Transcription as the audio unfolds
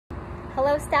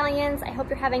Hello Stallions, I hope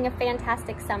you're having a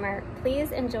fantastic summer.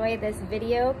 Please enjoy this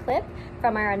video clip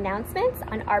from our announcements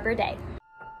on Arbor Day.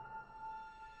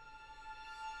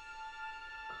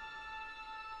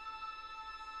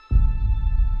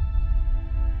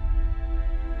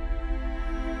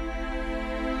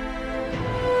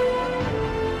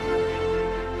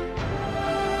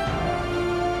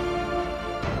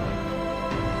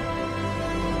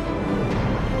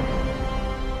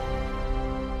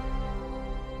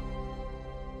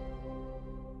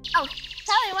 Oh,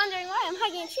 probably wondering why I'm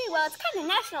hugging a tree. Well, it's kind of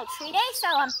National Tree Day, so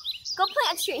go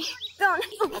plant a tree. Going.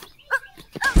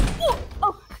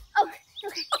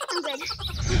 Okay, I'm good.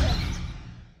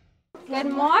 Good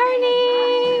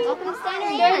morning. Welcome to Steiner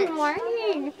Ranch. Good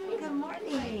morning. Good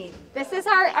morning. This is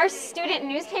our student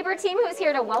newspaper team who's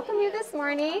here to welcome you this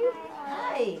morning.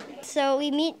 Hi. So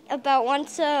we meet about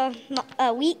once a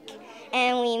week,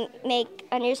 and we make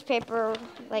a newspaper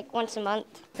like once a month.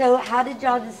 So how did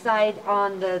y'all decide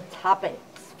on the topics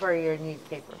for your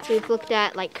newspaper? We've looked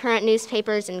at like current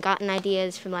newspapers and gotten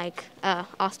ideas from like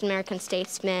Austin American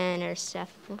Statesman or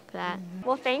stuff like that.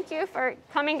 Well, thank you for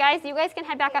coming, guys. You guys can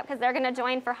head back up because they're going to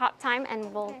join for hop time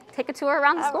and we'll take a tour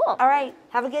around the school. All right.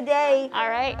 Have a good day. All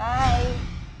right. Bye.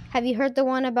 Have you heard the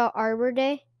one about Arbor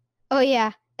Day? Oh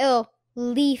yeah, it'll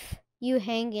leave you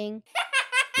hanging.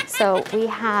 So we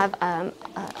have a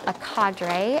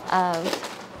cadre of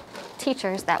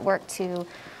teachers that work to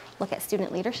look at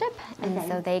student leadership, and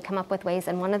so they come up with ways,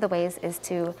 and one of the ways is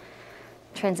to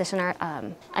transition our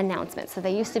announcements. So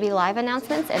they used to be live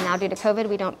announcements, and now due to COVID,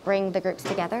 we don't bring the groups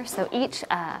together. So each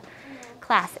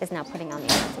class is now putting on the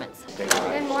announcements.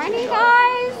 Good morning,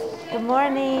 guys. Good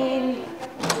morning.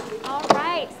 All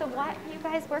right, so what are you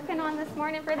guys working on this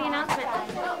morning for the announcement?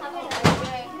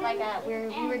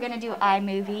 We were gonna do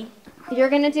iMovie. You're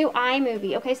gonna do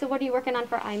iMovie. Okay, so what are you working on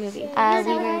for iMovie?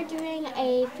 We were doing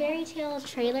a fairy tale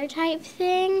trailer type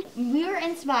thing. We were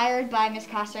inspired by Miss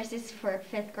Costas for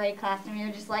 5th grade class, and we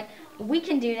were just like, we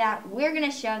can do that. We're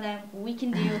gonna show them we can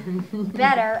do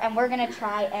better, and we're gonna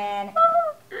try and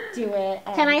do it.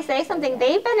 Can I say something?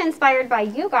 They've been inspired by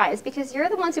you guys because you're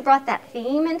the ones who brought that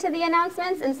theme into the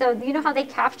announcements, and so you know how they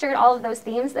captured all of those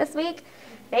themes this week?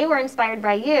 They were inspired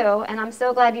by you, and I'm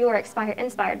so glad you were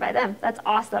inspired by them. That's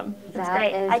awesome. That's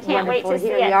great. I can't wait to see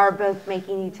it. We are both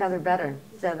making each other better,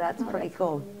 so that's pretty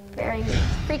cool. Very neat.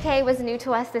 Pre-K was new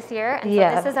to us this year, and so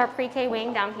this is our pre-K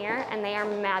wing down here, and they are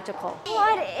magical.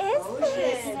 What is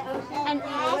this? An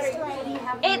grassland.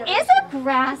 It is a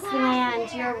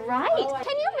grassland. You're right.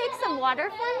 Can you make some water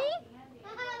for me?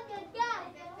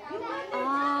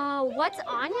 Oh, what's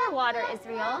on your water,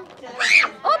 Israel?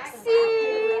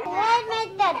 Oopsie!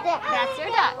 That's your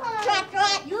duck.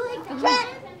 You like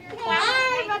the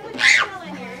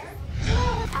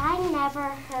I never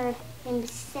heard him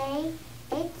say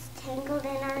it's tangled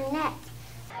in our net.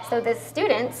 So the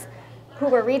students who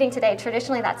we're reading today,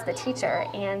 traditionally that's the teacher,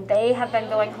 and they have been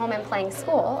going home and playing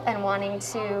school and wanting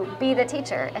to be the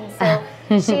teacher. And so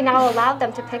she now allowed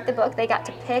them to pick the book. They got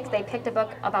to pick. They picked a book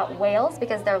about whales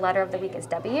because their letter of the week is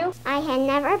W. I had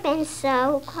never been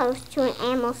so close to an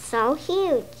animal so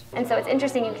huge. And so it's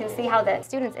interesting, you can see how the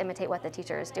students imitate what the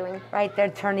teacher is doing. Right, they're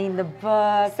turning the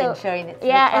book and showing it to the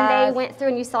class. And they went through,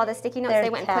 and you saw the sticky notes, they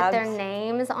went and put their tabs.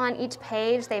 names on each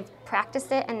page. They've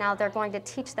practiced it, and now they're going to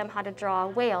teach them how to draw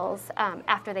whales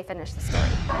after they finish the story.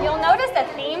 You'll notice the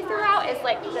theme throughout is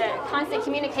like the constant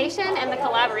communication and the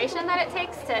collaboration that it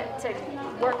takes to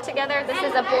work together. This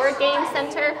is a board game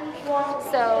center,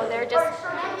 so they're just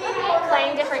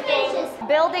playing different games.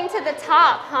 Building to the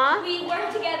top, huh? We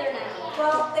work together now.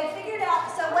 Well, they figured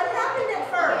out, so what happened at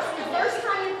first? The first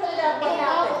time you put it up, what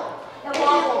happened? It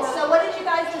wobbled. So what did you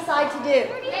guys decide to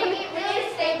do? Make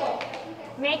it stable.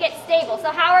 Make it stable. So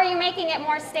how are you making it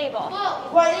more stable?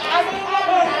 Adding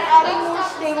more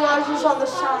stabilizers on the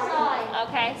side.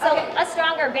 Okay, so a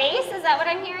stronger base, is that what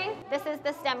I'm hearing? This is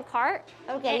the STEM cart.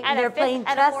 Okay, At they're playing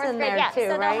chess in there too,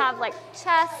 so right? they'll have like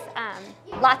chess,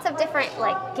 lots of different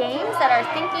like games that are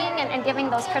thinking and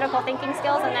giving those critical thinking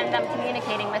skills, and then them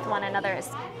communicating with one another is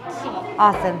key.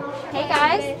 Awesome. Hey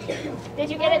guys,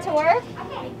 did you get it to work?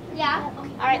 Yeah.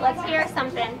 All right, let's hear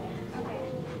something.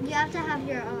 You have to have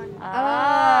your own.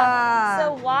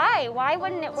 So why? Why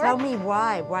wouldn't it work? Tell me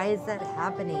why. Why is that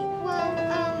happening?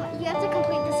 Well, you have to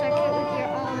complete the circuit with your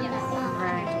own.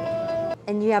 Right.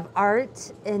 And you have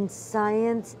art and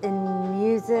science and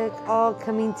music all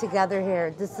coming together here.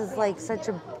 This is like such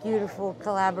a beautiful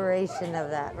collaboration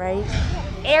of that, right?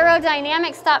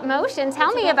 Aerodynamic stop motion.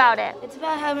 Tell me about it. It's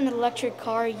about having an electric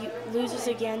car loses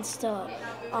against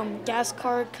gas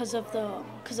car because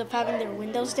of having their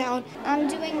windows down. I'm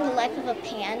doing the life of a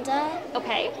panda.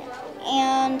 Okay.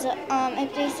 and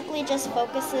it basically just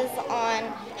focuses on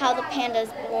how the panda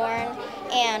is born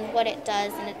and what it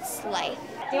does in its life.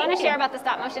 Do you want to share about the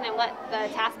stop motion and what the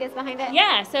task is behind it?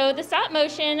 Yeah, so the stop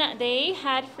motion, they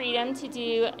had freedom to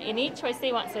do any choice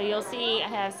they want. So you'll see I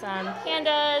have some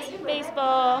pandas,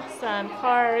 baseball, some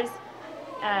cars,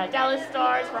 Dallas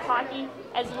Stars for hockey,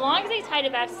 as long as they tied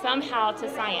it back somehow to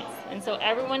science. And so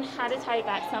everyone had to tie it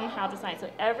back somehow to science. So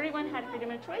everyone had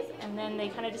freedom of choice, and then they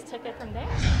kind of just took it from there.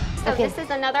 So this is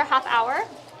another half hour,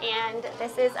 and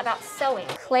this is about sewing.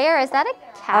 Claire, is that a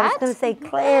cat? I was going to say,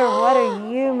 Claire, what are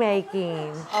you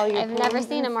making? Oh, I've never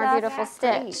seen a more beautiful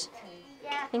stitch.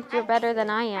 I think you're better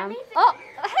than I am. Oh,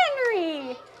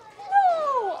 Henry!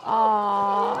 No!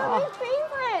 Aww. You're my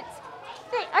favorite.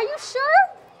 Hey, are you sure?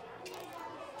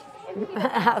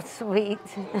 How sweet.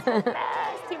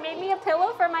 He made me a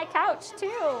pillow for my couch, too.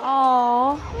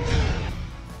 Aww.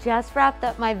 Just wrapped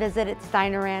up my visit at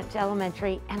Steiner Ranch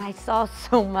Elementary, and I saw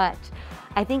so much.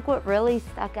 I think what really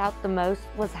stuck out the most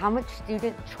was how much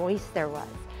student choice there was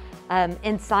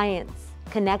in science,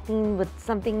 connecting with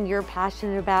something you're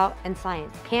passionate about in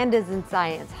science. Pandas in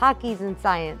science, hockey's in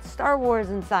science, Star Wars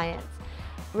in science.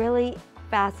 Really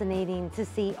fascinating to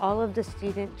see all of the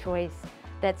student choice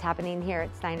that's happening here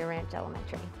at Steiner Ranch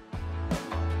Elementary.